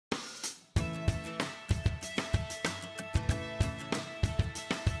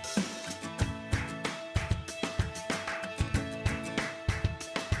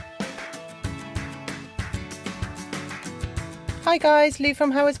Hi guys, Lou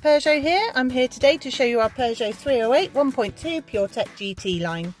from Howard's Peugeot here. I'm here today to show you our Peugeot 308 1.2 Puretech GT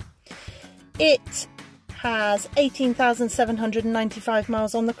line. It has 18,795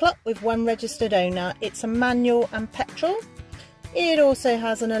 miles on the clock with one registered owner. It's a manual and petrol. It also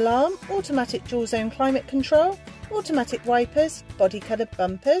has an alarm, automatic dual zone climate control, automatic wipers, body coloured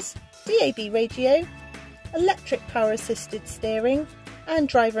bumpers, DAB radio, electric power assisted steering and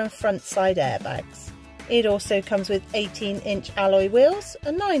driver and front side airbags. It also comes with 18-inch alloy wheels,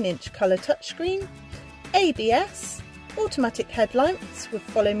 a 9-inch colour touchscreen, ABS, automatic headlights with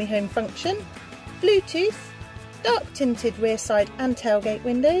follow me home function, Bluetooth, dark tinted rear side and tailgate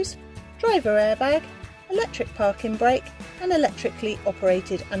windows, driver airbag, electric parking brake and electrically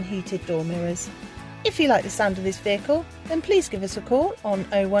operated unheated door mirrors. If you like the sound of this vehicle, then please give us a call on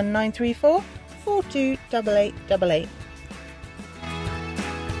 01934 428888.